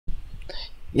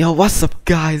Yo, what's up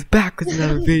guys? Back with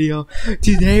another video.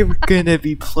 Today we're gonna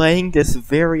be playing this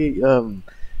very long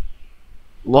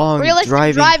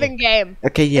realistic driving game.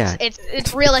 Okay, yeah.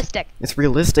 It's realistic. It's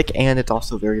realistic and it's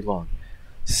also very long.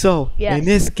 So, yes. In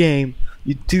this game,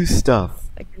 you do stuff.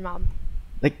 Like your mom.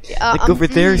 Like over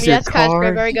there's your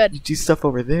car. Very good. You do stuff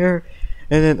over there,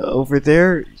 and then over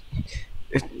there,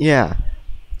 yeah.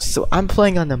 So I'm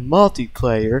playing on the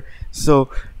multiplayer. So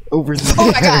over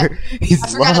there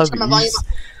is lobbies.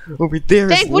 Over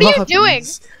there is Dang, what are you doing?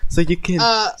 So you can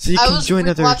join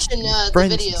other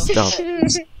friends and stuff.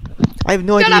 I have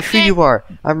no idea who you are.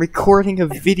 I'm recording a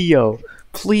video.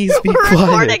 Please be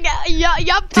quiet.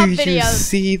 Do you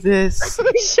see this?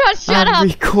 Shut up. I'm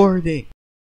recording.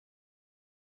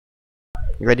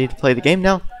 You ready to play the game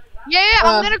now? Yeah,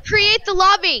 I'm gonna create the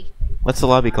lobby. What's the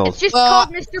lobby called? It's just called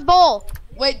Mr. Bowl.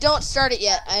 Wait, don't start it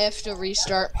yet. I have to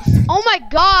restart. Oh my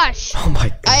gosh! Oh my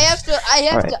gosh. I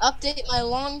have to update my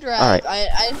long drive.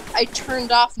 I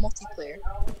turned off multiplayer.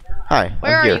 Hi.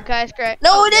 Where are you guys, Greg?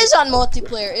 No, it is on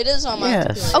multiplayer. It is on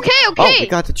multiplayer. Okay. Oh, we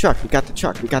got the truck. We got the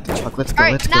truck. Let's go.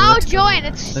 Alright, now join.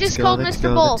 It's just called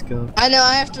Mr. Bowl. I know.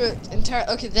 I have to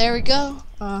Okay, there we go.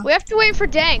 We have to wait for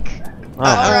Dank.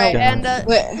 Alright, and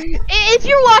if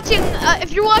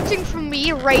you're watching from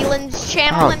me, Raylan's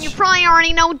channel, then you probably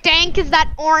already know Dank is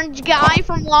that orange guy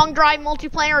from Long Drive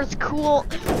Multiplayer. It's cool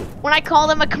when I call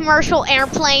them a commercial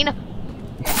airplane.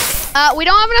 We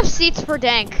don't have enough seats for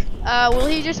Dank. Will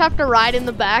he just have to ride in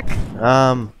the back?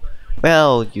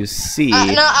 Well, you see, no,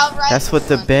 I'll ride that's what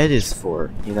the bed is for,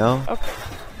 you know? Okay.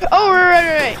 Oh,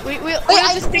 right. We'll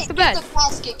just take the bed.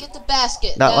 Get the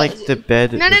basket. Not like the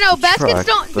bed. No.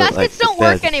 Baskets don't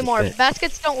work anymore.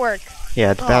 Baskets don't work.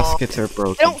 Yeah, the baskets are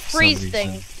broken. They don't freeze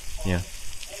things. Yeah.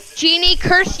 Genie,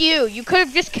 curse you! You could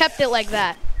have just kept it like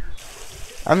that.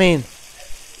 I mean.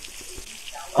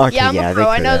 Okay, yeah, I'm a pro.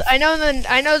 I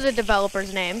know the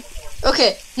developer's name.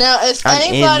 Okay, now if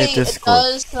anybody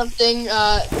does something,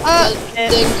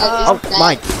 oh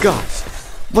my gosh!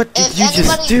 What did you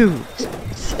just do?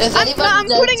 I'm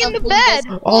putting in the bed.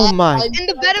 Oh my! In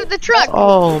the bed of the truck.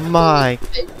 Oh my!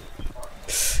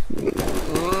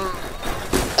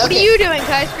 What are you doing,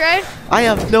 kyiscray? I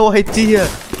have no idea.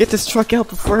 Get this truck out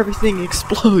before everything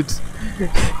explodes.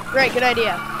 Great, good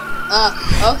idea.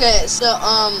 Okay, so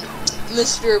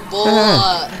Mr. Bull,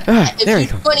 if you do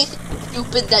anything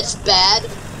stupid that's bad,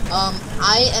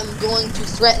 I am going to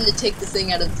threaten to take the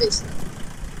thing out of the basement.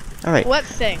 Alright. What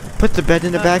thing? Put the bed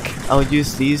in the back. I'll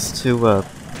use these to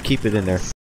keep it in there.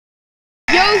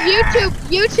 Yo,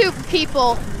 YouTube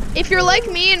people, if you're like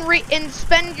me and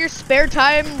spend your spare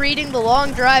time reading the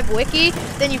Long Drive wiki,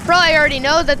 then you probably already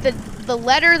know that the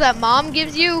letter that Mom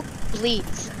gives you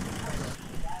bleeds.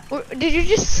 Did you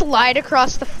just slide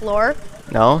across the floor?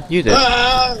 No, you did.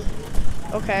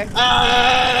 Okay.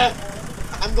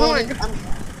 I'm going.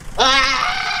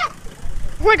 Oh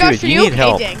my gosh, dude, you need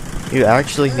help. Dang? You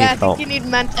actually need help. I think you need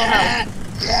mental help.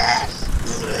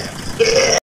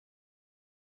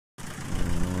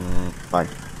 Fine.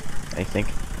 I think.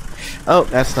 Oh,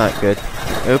 that's not good.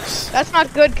 Oops. That's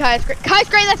not good, kyiscray.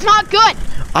 kyiscray, that's not good!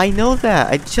 I know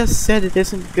that. I just said it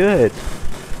isn't good.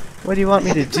 What do you want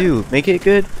me to do? Make it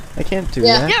good? I can't do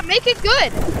that. Yeah, make it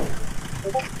good.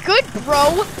 Good,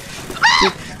 bro.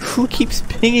 Dude, who keeps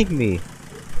pinging me?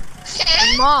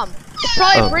 My mom. It's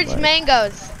probably Bridge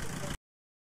Mangoes.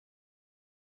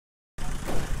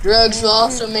 Drugs will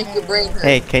also make your brain hurt.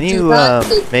 Hey, can you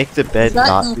make the bed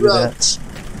not do that?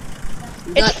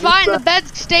 It's fine, the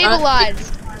bed's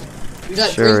stabilized.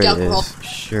 Sure it is.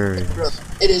 Sure it is.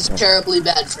 It is terribly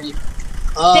bad for you.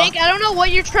 Dank, I don't know what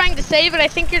you're trying to say, but I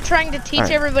think you're trying to teach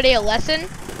everybody a lesson.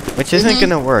 Which isn't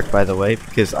gonna work, by the way,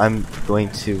 because I'm going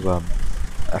to,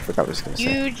 I forgot what I was gonna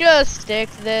say. You just stick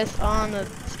this on the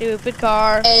stupid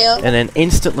car. And then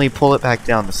instantly pull it back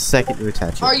down the second you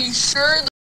attach it. Are you sure?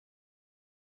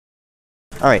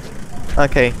 Alright.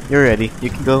 Okay, you're ready. You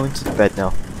can go into the bed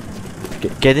now.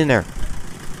 Get in there.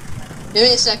 Give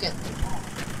me a second.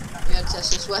 We gotta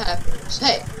test this. What happens?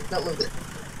 Hey, don't move it.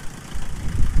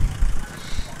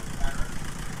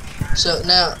 So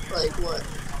now, like what?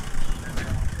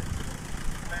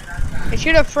 It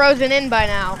should have frozen in by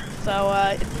now, so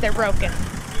they're broken.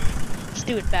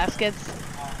 Stupid baskets.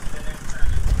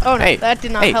 Oh no, that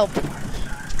did not help.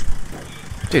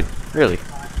 Dude, really?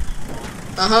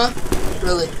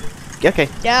 Really? Okay.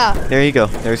 Yeah. There you go.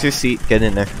 There's your seat. Get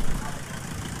in there.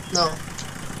 No.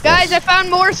 Guys, I found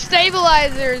more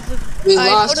stabilizers.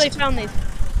 I totally found these.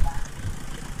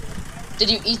 Did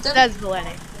you eat them? That's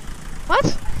Valeni. What?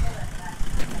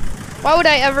 Why would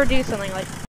I ever do something like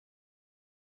that?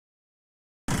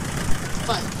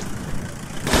 Fine.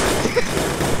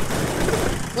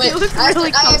 Wait, You look I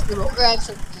really have to comfortable. go grab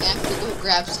something. I have to go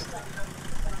grab something.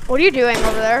 What are you doing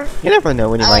over there? You never know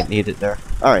when you might need it there.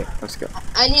 Alright, let's go.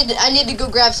 I need to go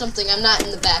grab something. I'm not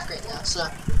in the back right now, so.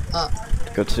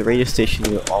 Go to the radio station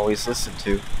you always listen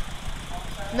to.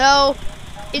 No.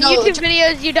 In No, YouTube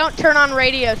videos, you don't turn on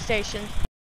radio station.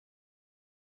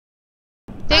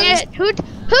 Dang it! Who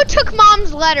took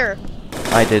Mom's letter?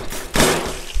 I did.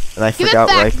 And I Give forgot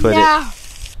it where I back put now.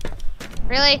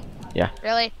 Really? Yeah.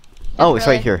 Really? Oh, it's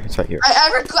Really? right here. It's right here.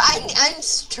 I'm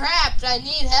trapped. I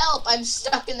need help. I'm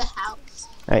stuck in the house.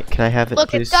 Alright, can I have it, Look,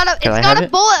 please? it's got Can I a have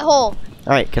it? bullet hole.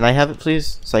 Alright, can I have it,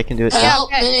 please? So I can do it. Yeah,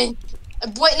 Help okay. me.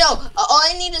 Wait, no. All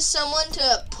I need is someone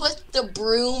to put the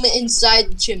broom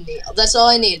inside the chimney. That's all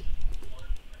I need.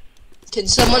 Can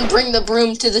someone bring the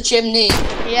broom to the chimney?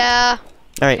 Yeah.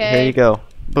 Alright, Okay. here you go.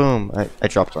 Boom. I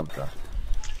dropped one.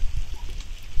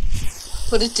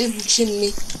 Put it in the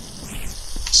chimney.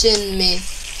 Chimney.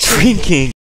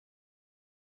 Drinking.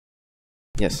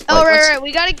 Yes. Oh light. right.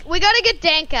 We gotta get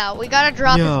Dank out. We gotta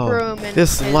drop his broom and.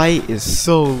 This and- light is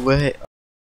so lit.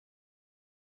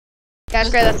 Guys,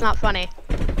 great. That's not funny.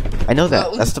 I know that.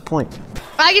 Oh. That's the point.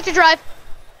 I get to drive.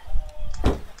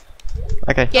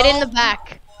 Okay. Get in the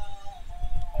back.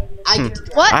 I get to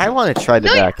What? I want to try the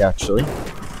No, back actually.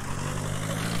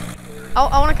 Oh,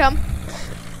 I wanna come.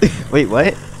 Wait,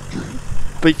 what?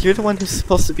 But you're the one who's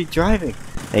supposed to be driving.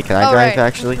 Hey, can I Oh, drive right.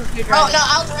 actually? Oh no,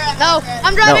 I'll drive. No,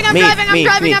 I'm driving. No, I'm me, driving. I'm me,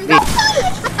 driving. me, I'm me.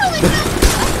 driving.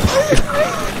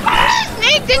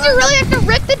 Nate, did you really have to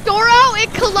rip the door out?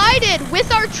 It collided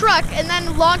with our truck and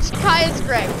then launched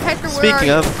kyiscray. Hector, where are Speaking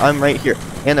you? of, I'm right here,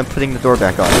 and I'm putting the door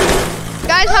back on.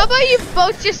 Guys, how about you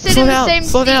both just sit in the same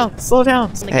slow seat? down, slow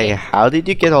down. the Hey, game. how did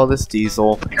you get all this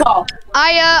diesel?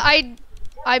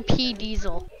 I pee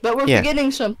diesel. But we're Yeah.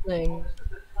 forgetting something.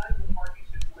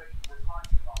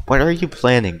 What are you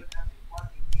planning?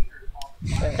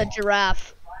 The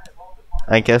giraffe.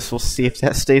 I guess we'll see if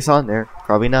that stays on there.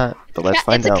 Probably not, but let's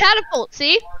find it's out. a catapult,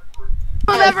 see?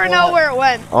 You'll never know where it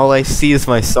went. All I see is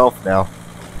myself now.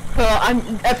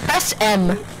 Press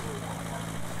M.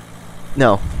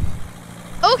 No.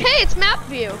 Okay, it's map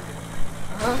view.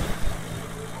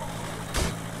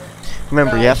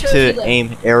 Remember, No, you it have shows to you the-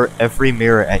 aim every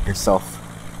mirror at yourself.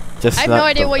 Just I have not no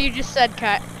idea the- what you just said,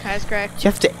 kyiscray. You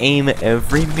have to aim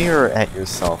every mirror at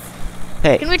yourself.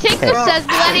 Hey, Can we take hey, the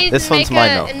Sesblennies This and one's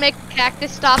mine, though. make a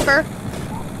cactus stopper?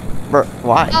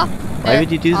 why? Why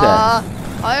would you do that?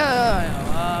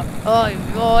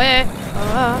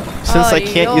 Since I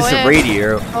can't use the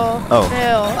radio. Oh.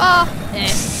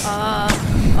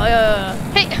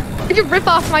 Hey, did you rip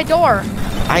off my door?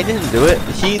 I didn't do it.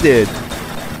 He did.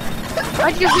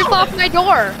 Why'd you rip off my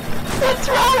door? What's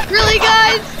wrong? Really,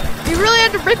 guys? You really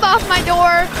had to rip off my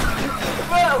door?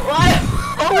 What?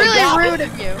 Oh my Really God. rude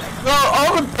of you. Bro,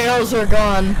 all the barrels are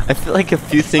gone. I feel like a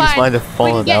few things Fine. might have We can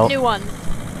fallen get out. new ones.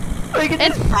 We can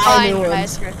It's just buy fine, new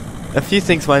ones. kyiscray. A few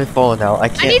things might have fallen out. I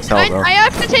can't tell though. I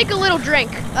have to take a little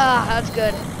drink. Ah, that's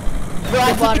good.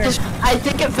 Bro, Water. I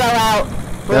think it fell out.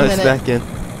 For No, a it's minute. back in.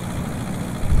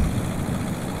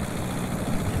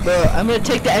 Bro, I'm gonna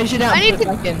take the engine out I and need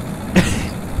put it back in.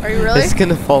 Are you really? It's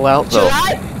gonna fall out Should though.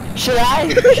 I? Should I?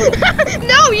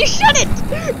 No, you shouldn't!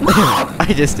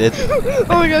 I just did. Oh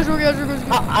my gosh, oh my gosh, oh my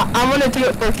gosh. I'm gonna do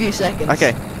it for a few seconds.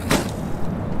 Okay.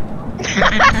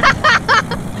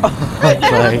 Oh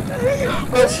my.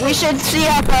 But we should see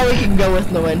how far we can go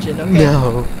with no engine, okay?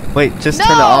 No. Wait, just No,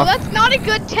 turn it off. that's not a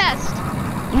good test.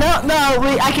 No,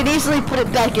 I can easily put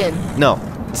it back in. No,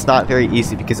 it's not very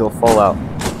easy because it'll fall out.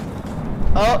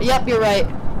 Oh, yep, you're right.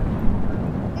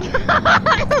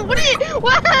 What are you?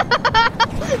 What?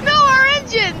 No, our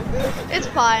engine. It's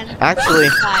fine. Actually,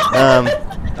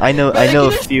 I know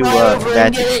a few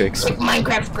magic tricks.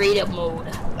 Minecraft creative mode.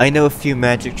 I know a few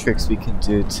magic tricks we can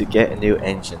do to get a new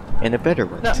engine and a better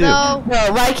one too. No.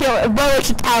 No, why can't? Bro, it's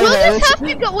a tower. We'll just have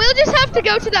to go. We'll just have to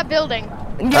go to that building.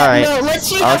 Yeah, Alright, no, let's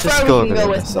see I'll how just far go we can over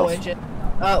go there with no myself. engine.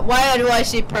 Why do I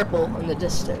see purple in the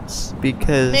distance?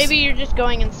 Because Maybe you're just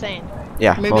going insane.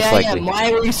 yeah, Maybe most I likely. am.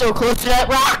 Why were you so close to that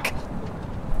rock?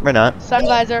 We're not. Sun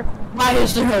visor. Why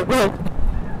is there a rope?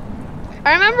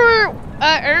 I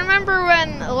remember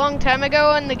when a long time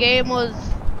ago in the game was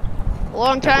a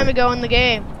long time ago in the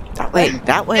game. That way.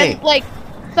 That way. And like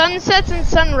sunsets and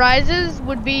sunrises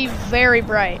would be very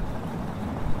bright.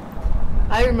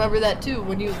 I remember that too.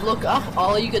 When you look up,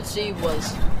 all you could see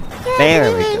was.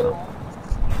 There we go.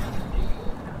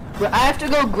 But I have to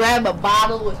go grab a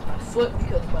bottle with my foot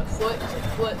because my foot is a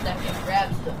foot that can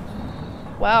grab stuff.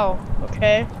 Wow.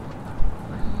 Okay.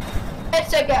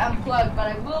 Headset got unplugged, but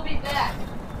I will be back.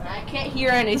 And I can't hear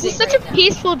anything. This is such right a now.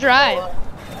 peaceful drive.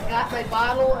 got my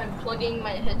bottle. I'm plugging my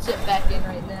headset back in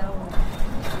right now.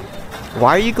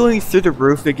 Why are you going through the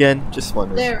roof again? Just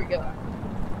wondering. There we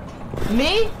go.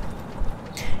 Me?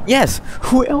 Yes.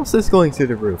 Who else is going through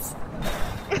the roof?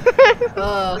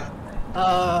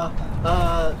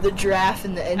 The giraffe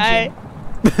and the engine.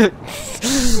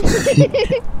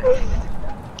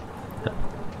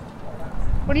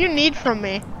 What do you need from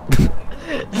me?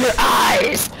 Your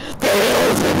eyes!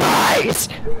 They're open eyes!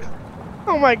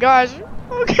 Oh my gosh.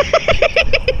 Okay.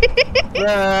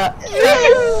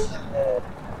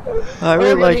 I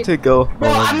would like to go home. Bro,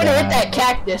 I'm gonna hit now. that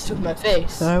cactus with my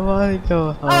face. I want to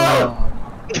go home.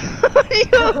 Are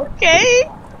you okay?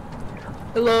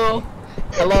 Hello?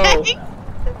 Hello?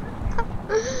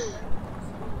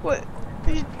 What?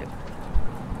 You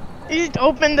just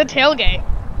opened the tailgate.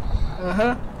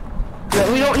 Uh-huh.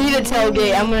 We don't need a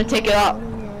tailgate. I'm gonna take it off.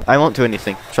 I won't do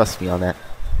anything. Trust me on that.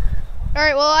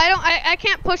 Alright, well I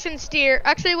can't push and steer.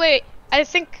 Actually wait, I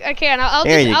think I can. I'll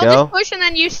There you go. just push and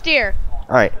then you steer.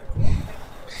 Alright.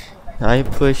 I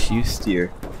push, you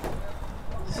steer.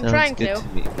 I'm trying good to.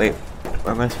 me. Wait,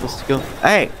 where am I supposed to go?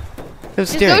 Hey! Who's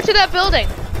Just steering? go to that building.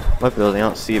 What building? I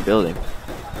don't see a building.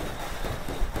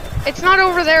 It's not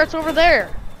over there, it's over there.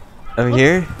 Over Look.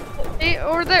 here? See,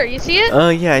 over there, you see it? Oh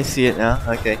yeah, I see it now.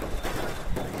 Okay.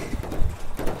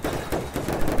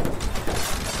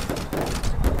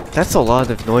 That's a lot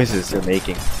of noises they're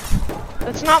making.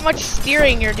 That's not much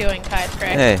steering you're doing, kyiscray.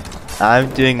 Hey, I'm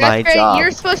doing my kyiscray, job.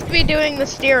 you're supposed to be doing the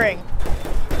steering.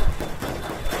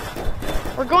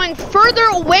 We're going further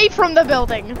away from the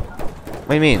building. What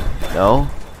do you mean? No?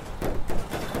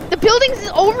 The building's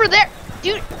over there.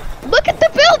 Dude, look at the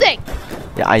building!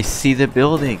 Yeah, I see the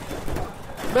building.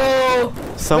 Bro.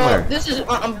 Somewhere. Bro, this is,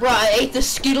 bro, I ate the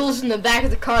Skittles in the back of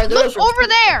the car. Those Look were over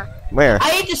there! Where?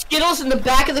 I ate the Skittles in the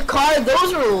back of the car.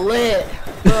 Those were lit.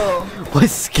 Bro. What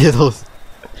Skittles?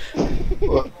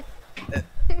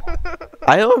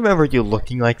 I don't remember you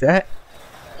looking like that.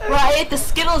 Bro, I ate the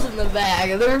Skittles in the bag.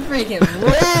 They were freaking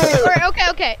lit. Alright,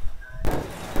 okay.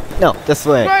 No, this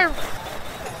way. Right.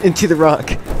 Into the rock.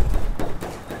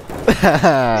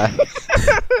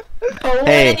 What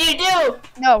Hey. did you do?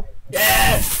 No.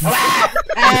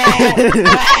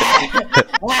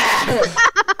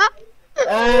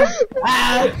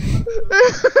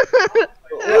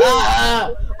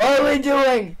 What are we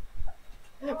doing?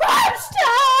 I'm stuck!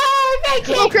 I Oh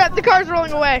can't. crap, the car's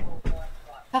rolling away.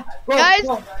 Bro, Guys?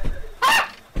 bro.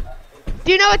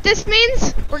 Do you know what this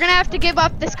means? We're gonna have to give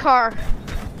up this car.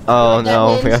 Oh That no,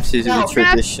 we means- have to do no. the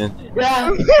tradition. Yeah,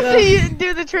 You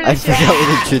do the I tradition. forgot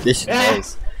what the tradition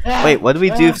was. Wait, what do we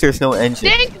do if there's no engine?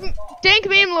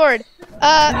 Dankmemelord.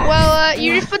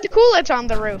 You just put the coolant on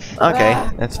the roof. Okay,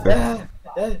 that's fair.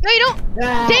 No, you don't.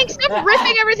 Dank, stop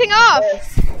ripping everything off.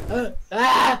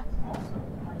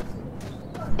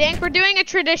 Dank, we're doing a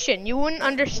tradition. You wouldn't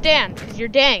understand because you're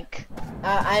Dank.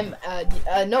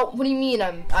 No, what do you mean?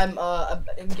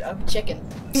 I'm chicken.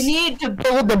 We need to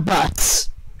build a bus.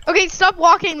 Okay, stop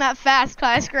walking that fast,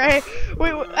 kyiscray.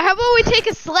 Wait, how about we take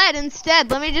a sled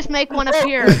instead? Let me just make one up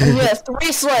here. Yes,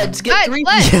 3 sleds. Get Guys, 3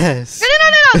 sled. Yes.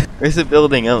 No. Where's the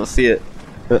building? I don't see it.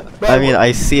 I mean,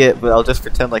 I see it, but I'll just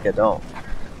pretend like I don't.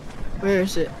 Where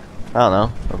is it? I don't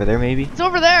know. Over there, maybe? It's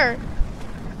over there.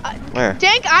 Where?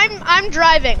 Dank, I'm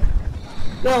driving.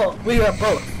 No, we are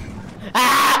both.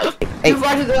 Ah! Hey. Too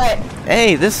far to the right.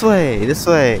 Hey, this way, this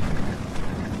way.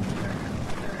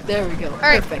 There we go.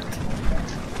 right. Perfect.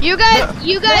 You guys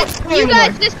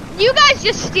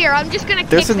just steer. I'm just gonna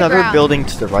There's kick another the ground. building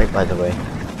to the right, by the way.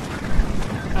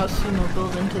 I'll see no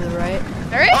building to the right.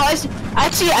 There is? Oh, I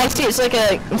see.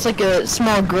 It's like a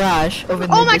small garage over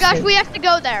there. Oh my gosh, we have to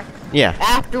go there. Yeah,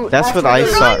 After. That's what I We're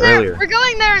saw going there. earlier. We're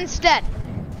going there instead.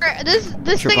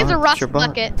 This thing is a rust Trabant.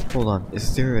 bucket. Hold on,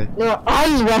 is there a... No,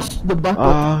 I rushed the bucket.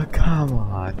 Oh, come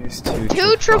on, there's two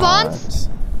Trabants?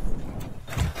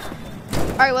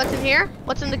 Alright, what's in here?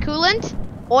 What's in the coolant?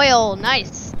 Oil,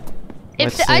 nice.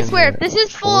 I swear, if this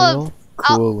is full of...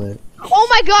 Coolant. Oh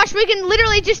my gosh, we can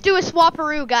literally just do a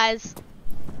swapperoo, guys.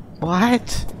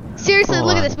 What? Seriously, Hold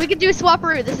look on. at this. We can do a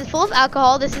swapperoo. This is full of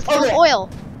alcohol. This is full of Okay. oil.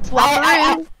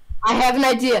 Swapperoo. I have an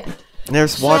idea.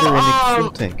 There's water in the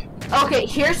fuel tank. Okay,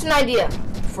 here's an idea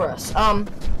for us.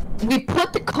 We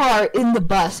put the car in the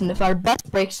bus, and if our bus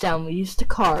breaks down, we use the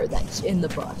car that's in the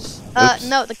bus. Oops.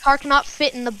 No, the car cannot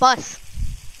fit in the bus.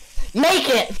 Make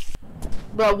it!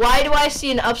 Bro, why do I see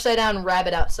an upside down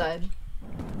rabbit outside?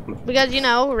 Because, you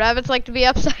know, rabbits like to be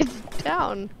upside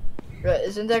down. Bro,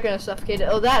 isn't that gonna suffocate it?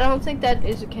 Oh, I don't think that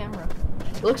is a camera.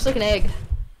 It looks like an egg.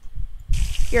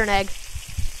 You're an egg.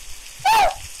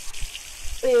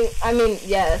 I mean,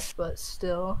 yes, but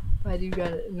still. Why do you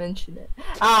gotta mention it?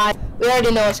 We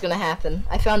already know what's gonna happen.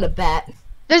 I found a bat.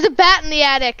 There's a bat in the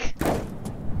attic.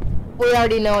 We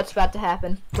already know what's about to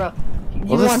happen, bro.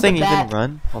 Will this thing even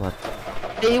run? Hold on.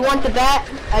 Do you want the bat?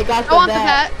 I got the bat. I want the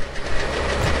bat.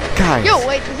 Guys. Yo,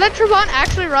 wait, does that Trabant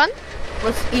actually run?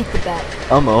 Let's eat the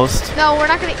bat. Almost. No, we're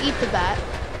not gonna eat the bat.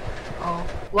 Oh,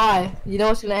 why? You know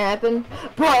what's gonna happen?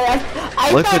 Bro,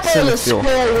 I Look thought what's that in the was a fuel.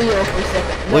 square wheel for a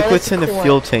second. No, Look what's that's in the corn.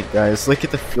 fuel tank, guys. Look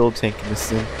at the fuel tank in this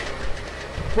thing.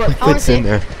 What? Look I wanna what's see. in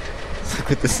there. Look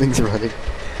what this thing's running.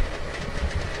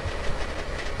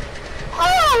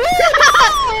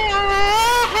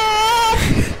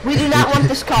 We do not want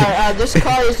this car. This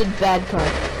car is a bad car.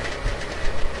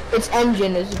 Its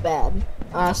engine is bad.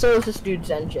 So is this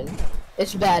dude's engine.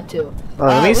 It's bad too. Oh,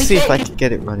 let me we see if I can't can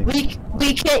get it running.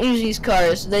 We can't use these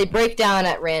cars. They break down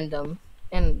at random,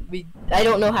 and I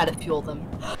don't know how to fuel them.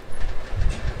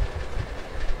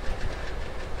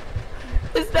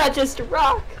 It's not just a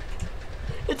rock.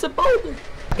 It's a boulder.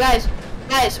 Guys,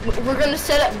 we're gonna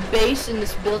set up base in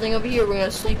this building over here. We're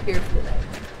gonna sleep here for the night.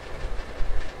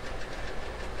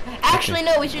 Actually,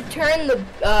 no. We should turn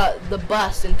the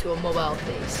bus into a mobile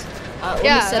base. Let me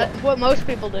Yeah, set up. that's what most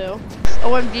people do.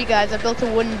 OMG, guys, I built a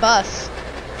wooden bus.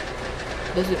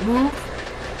 Does it move?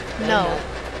 No.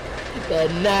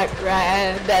 Better not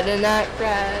cry. Better not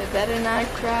cry. Better not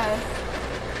cry.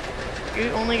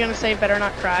 You're only gonna say better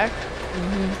not cry?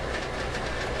 Mhm.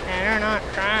 Better not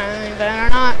cry, better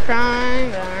not cry,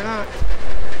 better not.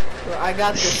 Well, I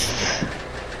got this.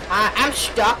 I'm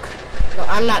stuck. No,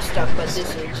 I'm not stuck, but this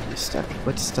is. You stuck?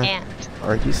 What's stuck? Ant.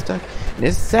 Are you stuck?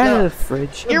 Is that No. a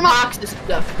fridge? The box is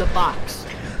stuck. The box.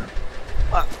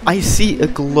 I see a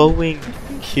glowing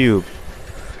cube.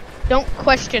 Don't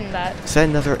question that. Is that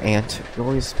another ant? You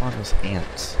always spawn those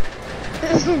ants.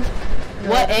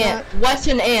 What ant? What's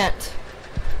an ant?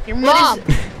 Your What mom.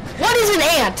 is- What is an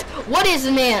ant? What is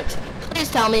an ant? Please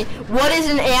tell me. What is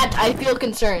an ant? I feel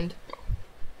concerned.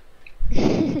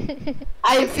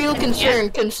 I feel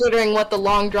concerned considering what the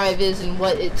long drive is and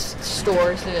what it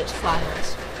stores in its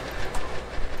files.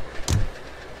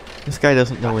 This guy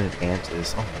doesn't know what an ant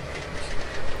is. Oh,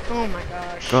 Oh my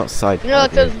gosh. go outside. You know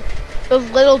what those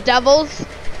little devils?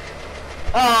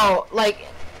 Oh, like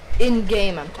in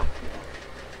game I'm talking.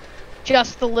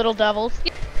 Just the little devils.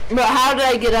 But how did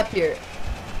I get up here?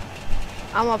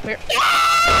 I'm up here.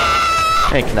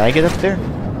 Hey, can I get up there?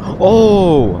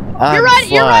 Oh, I'm flying.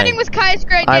 You're riding with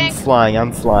kyiscray, I'm Dank. flying.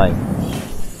 I'm flying.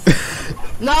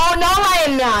 No, I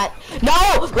am not.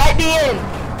 No, let me in.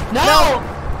 No,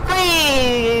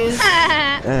 please.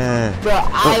 Bro,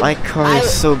 But my car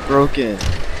is so broken.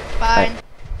 Fine.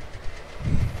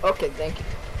 Okay, thank you.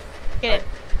 Get it.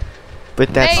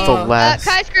 But that's Hey, the last.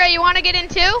 kyiscray, you want to get in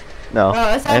too? No,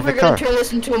 That's I how have we're a gonna car. turn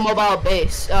this into a mobile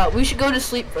base. We should go to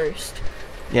sleep first.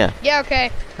 Yeah. Yeah,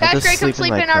 okay. I'll just kyiscray, come sleep in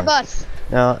sleep my in our car. bus.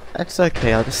 No, that's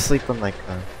okay. I'll just sleep on my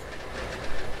car.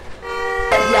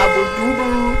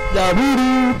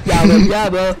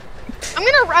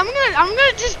 I'm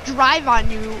gonna just drive on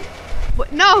you.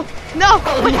 No, no,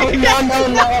 Oh, wait, no,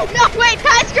 no, wait,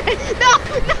 kyiscray, no,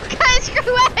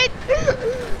 kyiscray, wait.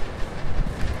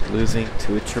 Losing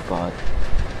to a Trabant.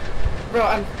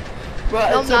 Bro, No,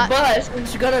 it's I'm a not. bus.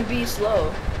 It's gonna be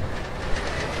slow.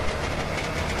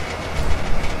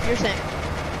 You're saying.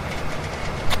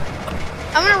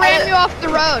 I'm gonna ram you off the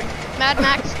road, Mad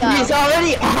Max style. He's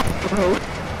already off the road.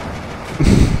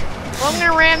 Well, I'm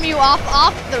gonna ram you off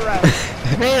the road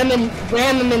Ram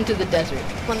him into the desert.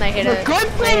 when they hit The it. good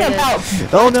thing about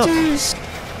Oh no! buses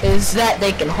is that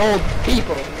they can hold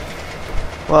people.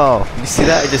 Whoa! You see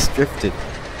that? I just drifted.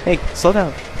 Hey, slow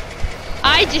down.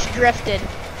 I just drifted.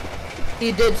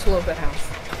 He did slow down.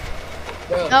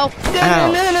 Bro. No.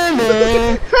 Ow.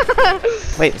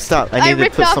 Wait, stop. I I need to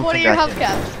ripped put off something one of your back in.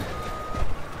 hubcaps.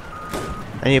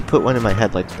 I need to put one of my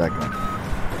headlights back on.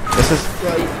 This is.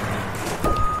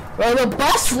 Bro, the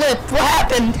bus flipped. What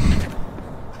happened?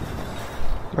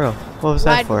 Bro, what was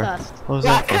that Ride for? with us. What was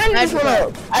Bro, that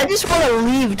for? I just wanna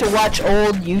leave to watch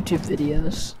old YouTube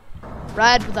videos.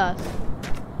 Ride with us.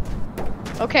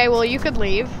 Okay, well you could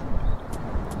leave.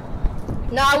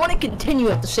 No, I want to continue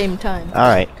at the same time.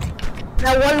 Alright.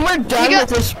 Now, when we're done with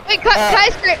this, Wait,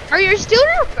 kyiscray, are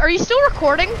you still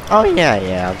recording? Oh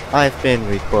yeah. I've been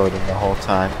recording the whole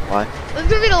time. What? This is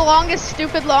gonna be the longest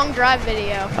stupid long drive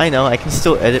video. I know, I can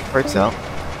still edit parts out.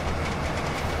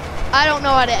 I don't know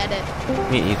how to edit.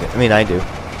 Me either. I mean, I do.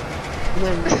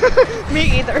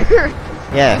 Me either.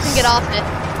 Yes. You can get off it.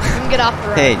 You can get off the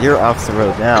road. Hey, you're off the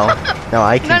road now. Now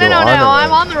I can no, go on the road.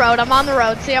 I'm on the road. I'm on the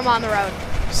road. See, I'm on the road.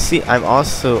 See, I'm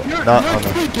also not on the.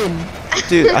 tweaking.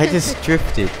 Dude, I just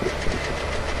drifted.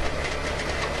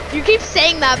 You keep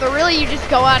saying that, but really you just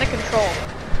go out of control.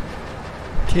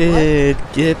 Kid,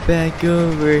 get back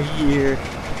over here.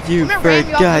 You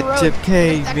forgot to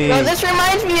pay me. No, this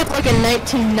reminds me of like a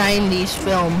 1990s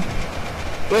film.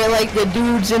 Where like the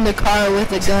dude's in the car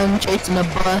with a gun chasing a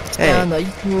bus down the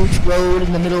huge road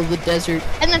in the middle of the desert.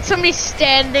 And then somebody's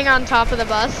standing on top of the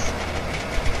bus.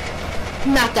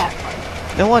 Not that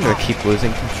part. No wonder I keep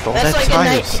losing control. That's That like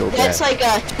time is so bad. That's like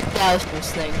a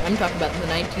 2000s thing. I'm talking about the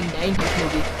 1990s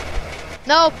movie.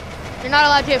 No, you're not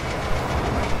allowed to.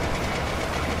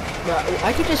 But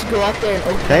I could just go out there and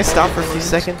open. Can I stop for a few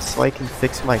seconds so I can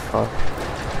fix my car?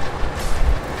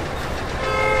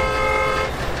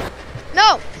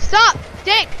 No, stop,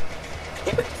 Dink.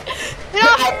 Get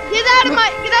out of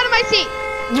my seat.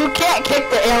 You can't kick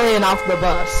the alien off the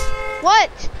bus. What?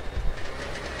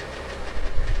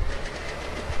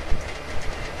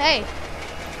 Hey.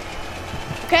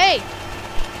 Okay.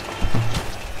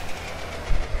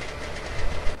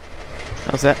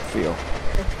 How's that feel?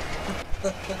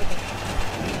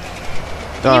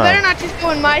 You better not just go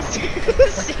in my seat.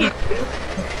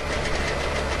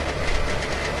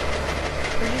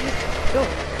 Where'd you just go?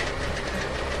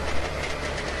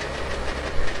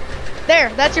 There,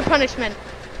 that's your punishment.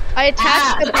 I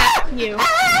attached the bat to you.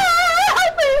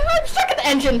 I'm stuck in the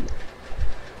engine.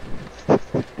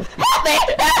 Help me!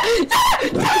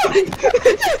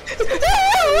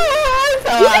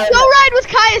 You can go ride with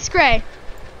kyiscray.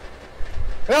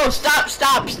 No, stop.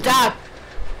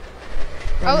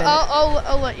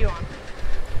 I'll let you on.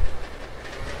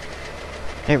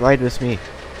 Hey, ride with me.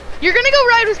 You're gonna go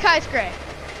ride with kyiscray.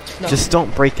 No. Just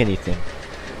don't break anything.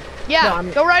 Yeah,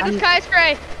 go ride with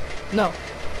kyiscray. No.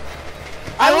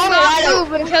 I will not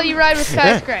move until you ride with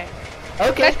kyiscray.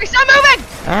 Okay. kyiscray, stop moving!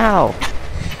 Ow!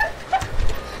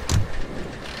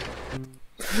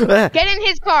 Get in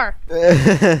his car.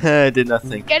 I did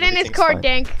nothing. Get in his car,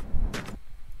 Dink.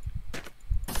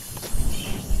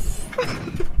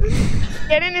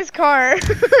 Get in his car.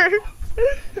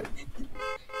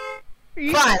 Are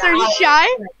you shy?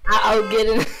 I'll get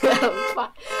in.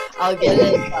 I'll get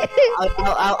in.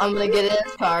 I'm gonna get in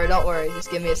his car. Don't worry. Just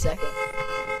give me a second.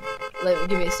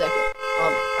 Give me a second.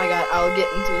 I'll get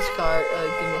into his car.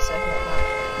 Give me a second.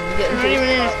 Let me get into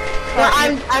his car.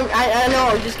 I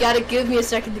know. Just gotta give me a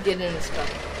second to get in his car.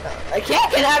 I can't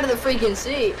get out of the freaking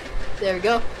seat. There we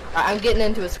go. I'm getting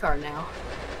into his car now.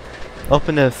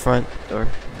 Open the front door.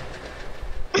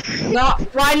 No,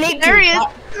 well, I need there to. He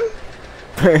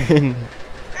is.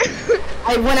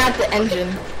 I went out the engine.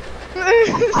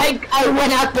 I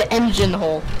went out the engine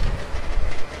hole.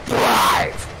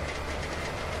 Drive.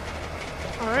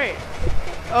 All right.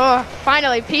 Oh,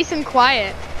 finally, peace and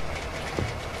quiet.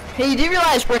 Hey, you do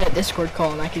realize we're in a Discord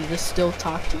call and I can just still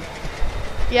talk to you?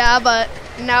 Yeah, but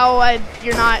now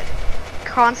you're not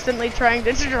constantly trying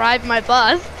to drive my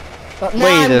bus. But now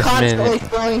I'm constantly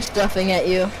throwing stuffing at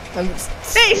you.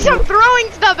 Hey, stop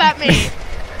throwing stuff at me!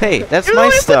 Hey, that's You're my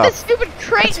the stuff. Put this stupid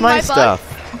crate That's in my my stuff.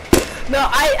 bus. No,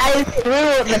 I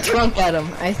threw the trunk at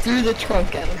him. I threw the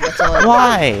trunk at him. That's all.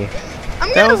 Why?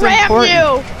 I'm gonna ram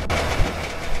you.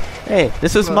 Hey,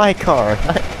 this is my car,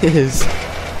 not his.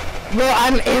 Bro,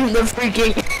 I'm in the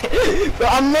freaking. Bro,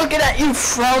 I'm looking at you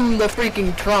from the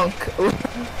freaking trunk.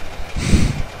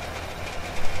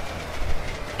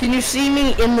 Can you see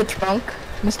me in the trunk,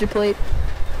 Mr. Plate?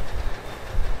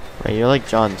 Right, you're like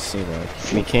John Cena.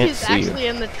 We can't see you. He's actually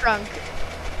in the trunk.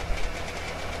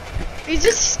 He's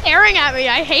just staring at me.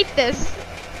 I hate this.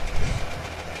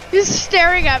 He's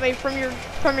staring at me from your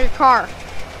car.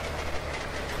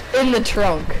 In the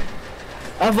trunk.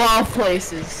 Of all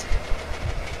places.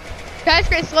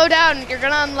 kyiscray, slow down. You're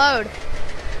gonna unload.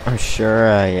 I'm sure,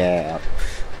 yeah.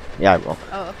 Yeah, I will.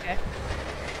 Oh, okay.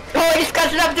 Oh, he's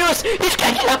catching up to us! He's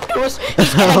catching up to us!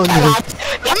 He's gonna kill us!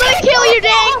 I'm gonna kill you,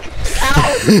 Dink!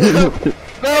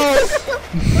 No!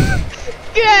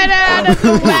 Get out of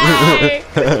the way!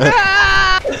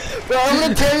 Bro, I'm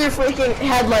gonna turn your freaking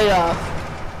headlight off.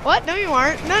 What? No, you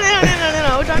aren't. No.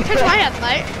 Don't touch my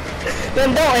headlight.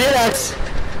 Then don't hit us.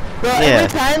 Bro, every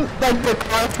time, like, the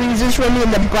car freezes for me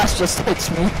and the bus just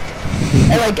hits me.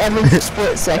 And, like, every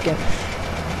split second.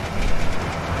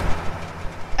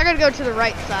 I gotta go to the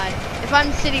right side. If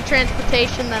I'm city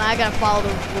transportation, then I gotta follow the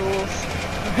rules.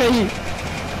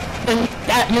 And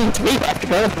that means we have to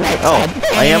go to the right side. Oh,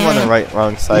 I am on the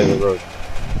wrong side of the road.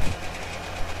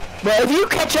 But if you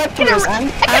catch up to us, I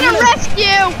can arrest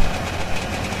you!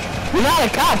 You're not a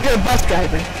cop, you're a bus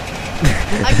driver.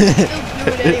 I can still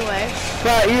do it anyway.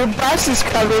 But your bus is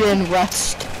covered in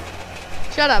rust.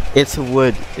 Shut up. It's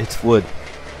wood. It's wood.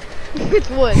 It's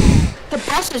wood. The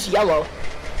bus is yellow.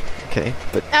 Okay,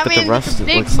 but I mean, the rust it's a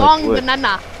big, looks long like wood.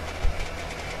 banana.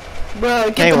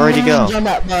 Bro, hey, where'd you go? On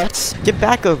that bus. Get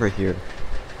back over here.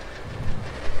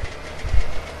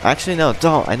 Actually, no,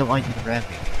 don't. I don't want you to ram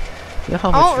me. You know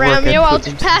how much I'll ram work I you. I'll put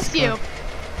just into pass this you. car?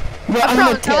 Well, I'm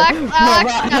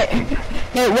gonna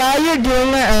hey, while you're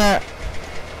doing that,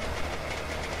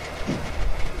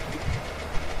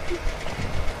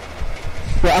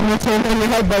 yeah, I'm gonna turn your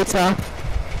headlights off.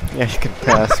 Yeah, you can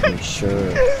pass me,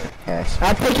 sure. Pass me.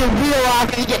 I'll take your wheel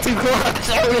off if you get too close.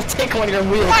 I'm gonna take one of your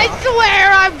wheels I off.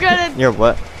 swear I'm gonna. You're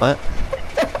what? What?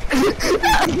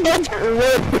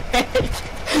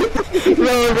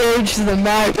 Road rage to the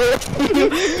max.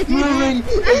 Moving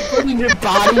and putting your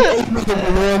body into the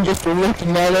wheel and just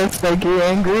looking at us like you're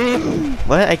angry.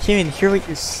 What? I can't even hear what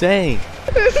you're saying.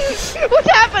 What's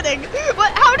happening?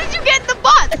 What? How did you get in the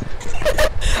bus?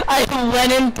 I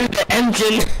went in through the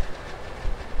engine.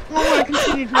 I want to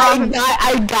continue driving.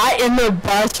 I got in the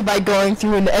bus by going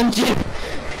through an engine.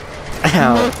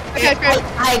 Ow. Okay, great.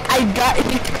 I got,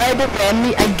 he tried to ram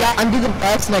me, I got under the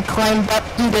bus and I climbed up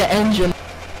through the engine.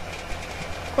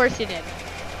 Of course you did.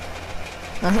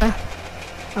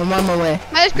 I'm on my way.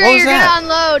 That's What great. was You're that?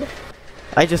 gonna unload.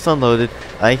 I just unloaded.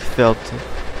 I felt it.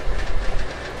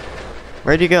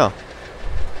 Where'd you go?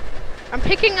 I'm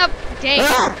picking up Dank.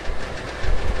 Ah!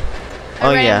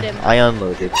 Oh rammed yeah, him. I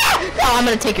unloaded. Oh, I'm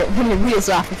gonna take one of your wheels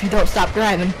off if you don't stop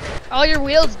driving. All your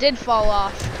wheels did fall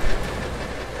off.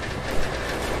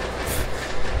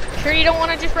 Sure you don't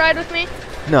want to just ride with me?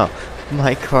 No,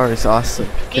 my car is awesome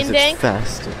because Dank? it's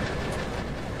faster.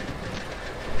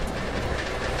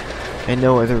 And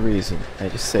no other reason. I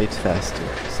just say it's faster.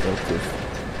 It's no different.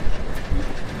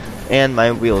 And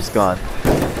my wheel's gone.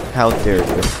 How dare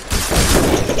you?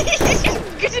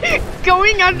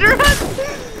 Going under us?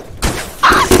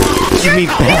 Give me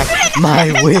back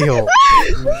my wheel!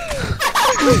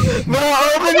 Bro,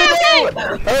 open the door!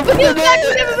 Open Give the it back,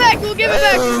 door! give it back, we'll give it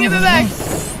back, we'll give it back.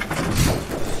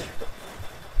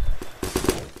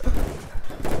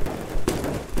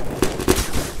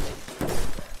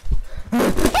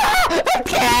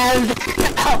 Can't!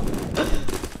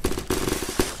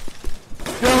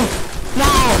 No!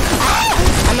 No!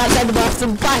 Ah! I'm outside the bus, the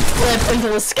bus flipped into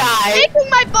the sky! Making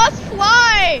my bus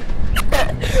fly!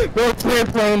 Bro, it's an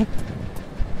airplane.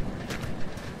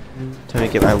 Time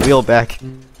to get my wheel back.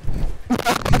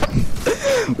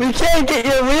 We can't get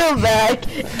your wheel back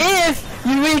if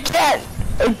we can't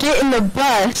get in the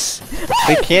bus.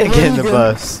 We can't get in the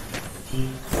bus.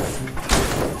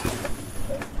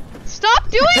 Stop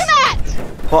doing that!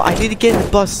 Well, I need to get in the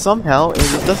bus somehow, and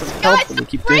it doesn't help Guys, when you stop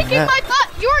keep doing breaking that. my bus!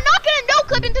 You are not gonna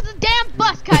no-clip into the damn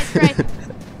bus, kyiscray.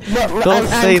 Don't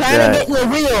say I'm trying that. to get the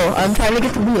wheel. I'm trying to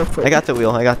get the wheel for I got the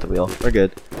wheel, I got the wheel. We're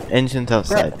good. Engine's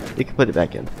outside. You can put it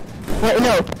back in. Wait,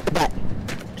 no, put it back.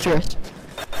 Sure.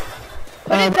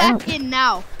 Put it back in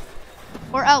now.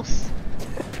 Or else.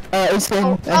 It's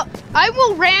in. I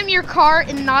will ram your car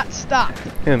and not stop.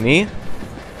 Who, me?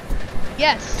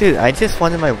 Yes. Dude, I just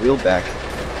wanted my wheel back.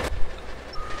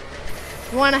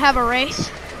 You wanna have a race?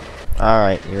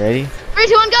 Alright, you ready? 3,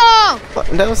 2, 1, go! What?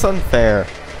 That was unfair.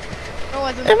 Or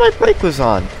wasn't And my brake was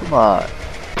on. Come on.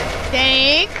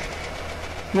 Dank.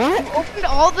 What? You opened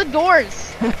all the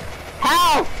doors.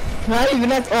 How? Not even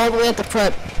that's all the way at the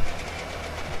front.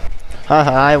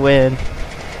 Haha, I win.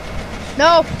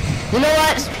 No. You know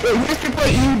what? Mr.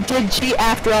 Plate, you did cheat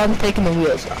after I'm taking the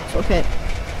wheels off, okay?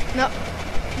 No.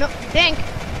 No. Dank.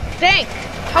 Dank.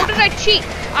 How did I cheat?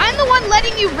 I'm the one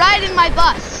letting you ride in my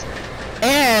bus.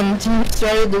 And you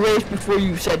started the race before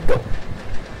you said go.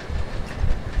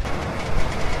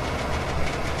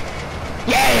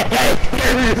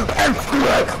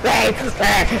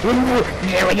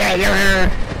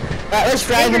 Let's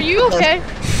drive. Dank, are you okay?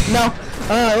 No.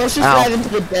 Let's just drive into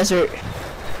the desert.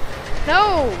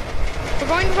 No. We're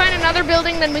going to find another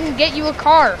building, then we can get you a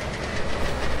car.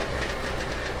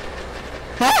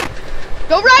 Huh?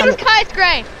 Go ride with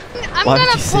kyiscray. I'm Why did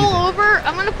gonna you say pull that? over.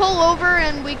 I'm gonna pull over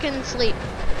and we can sleep.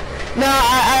 No,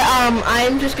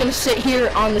 I'm just gonna sit here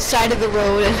on the side of the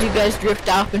road as you guys drift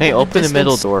off. Into Hey, open the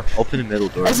middle distance door. Open the middle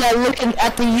door. As I look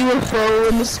at the UFO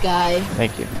in the sky.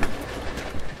 Thank you.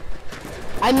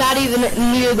 I'm not even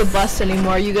near the bus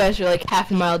anymore. You guys are like half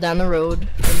a mile down the road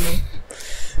from me.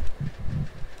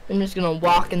 I'm just gonna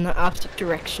walk in the opposite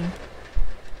direction.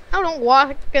 I don't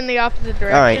walk in the opposite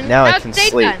direction. Alright, now I it's can daytime.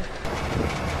 sleep.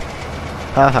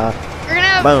 Haha. We're gonna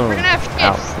have Boom. we're gonna have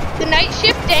shifts. Ow. The night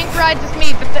shift, Dank rides with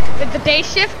me, but the day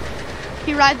shift,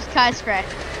 he rides with kyiscray.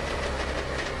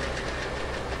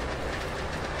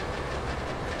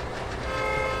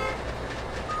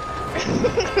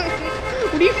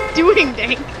 What are you doing,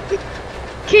 Dank?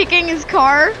 Kicking his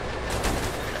car?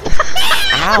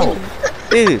 Ow!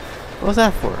 Dude, what was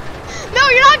that for? No,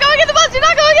 you're not going in the bus. You're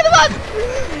not going in the bus.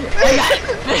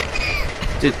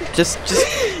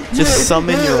 Just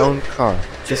summon your own car.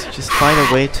 Just find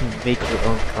a way to make your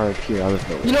own car appear out of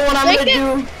nowhere. You know what I'm gonna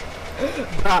do?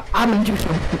 I'm gonna do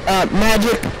some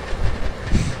magic.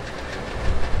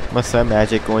 What's that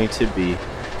magic going to be?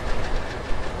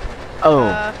 Oh,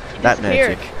 that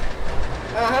magic.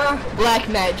 Black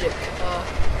magic.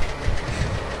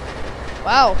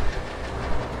 Wow.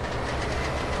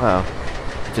 Wow.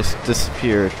 Just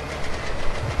disappeared.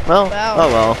 Well, Wow. oh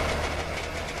well.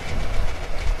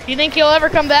 Do you think he'll ever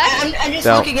come back? I'm just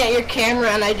No. looking at your camera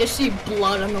and I just see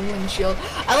blood on the windshield.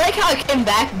 I like how it came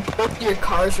back, both your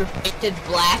cars were painted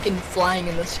black and flying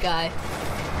in the sky.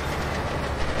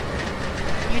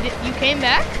 You came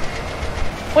back?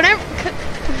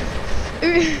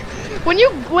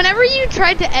 Whenever you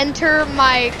tried to enter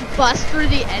my bus through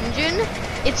the engine,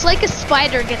 it's like a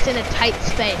spider gets in a tight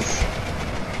space.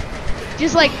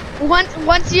 Just like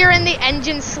once you're in the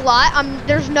engine slot,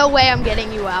 there's no way I'm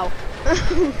getting you out.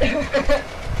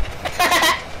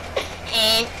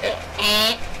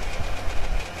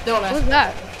 Don't What ask was me.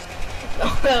 that? No,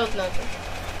 that was nothing.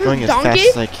 Going as Donkey? fast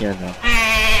as I can now.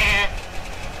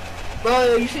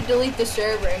 Bro, you should delete the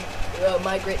server and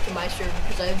migrate to my server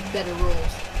because I have better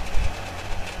rules.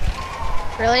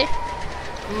 Really?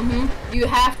 You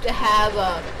have to have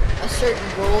a certain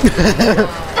rule.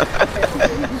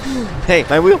 Hey,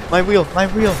 my wheel, my wheel, my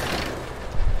wheel.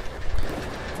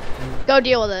 Go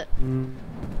deal with it.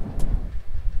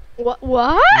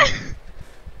 What?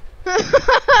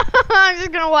 I'm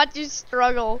just gonna watch you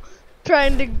struggle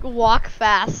trying to walk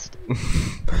fast.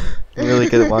 I'm really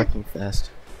good at walking fast.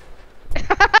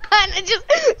 And it just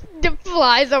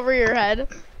flies over your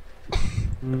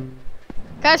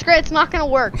kyiscray, it's not gonna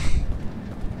work.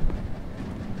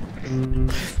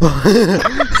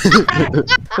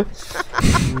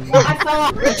 I fell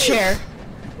off my chair.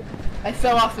 I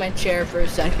fell off my chair for a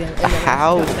second. And then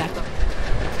How? I got back up.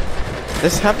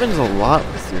 This happens a lot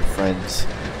with your friends.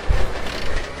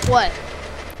 What?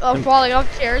 Oh, falling off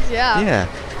chairs, yeah. Yeah.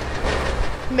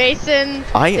 Mason,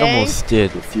 I Dank. almost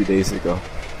did a few days ago.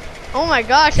 Oh my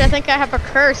gosh, I think I have a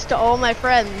curse to all my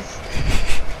friends.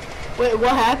 Wait,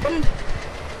 what happened?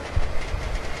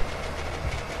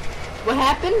 What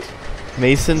happened?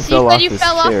 Mason You fell said off you his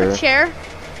fell chair. off a chair?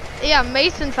 Yeah,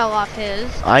 Mason fell off his.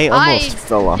 I almost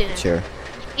fell off the didn't. chair.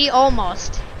 He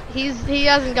almost. He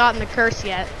hasn't gotten the curse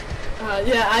yet.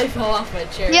 Yeah, I fell off my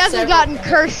chair. He hasn't gotten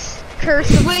curse of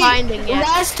finding yet.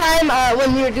 Last time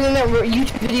when we were doing that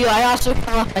YouTube video, I also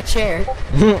fell off my chair.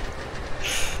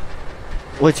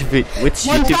 Which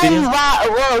YouTube video?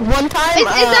 One time. Is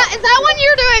that when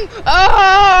you're doing?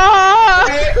 Oh!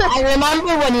 I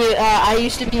remember when I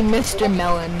used to be Mr.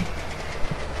 Melon.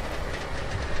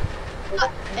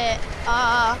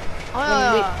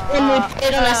 When we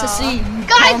played on SSC.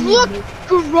 Guys, look!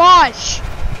 Garage!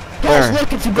 Guys,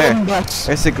 look, it's a golden bus.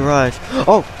 There's a garage.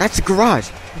 Oh, that's a garage.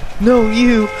 No,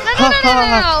 you.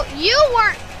 No. You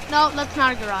weren't. No, that's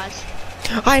not a garage.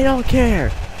 I don't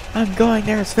care. I'm going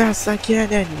there as fast as I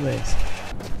can anyways.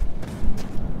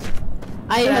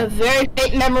 I have very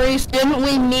faint memories. Didn't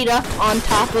we meet up on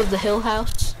top of the Hill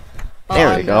House?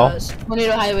 There we go.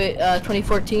 Tornado Highway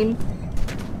 2014.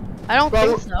 I don't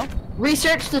think so.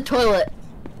 Research the toilet.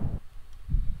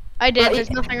 I did. There's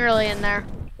nothing really in there.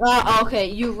 Okay,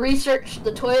 you researched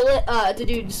the toilet. Did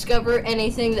you discover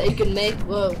anything that you could make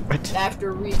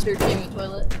after researching the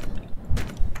toilet?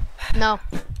 No.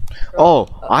 Oh,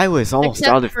 I was almost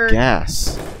Except out of for-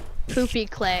 gas. Poopy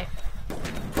clay.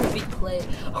 Poopy clay.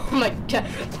 Oh my god.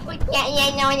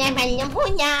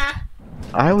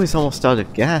 I was almost out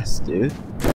of gas, dude.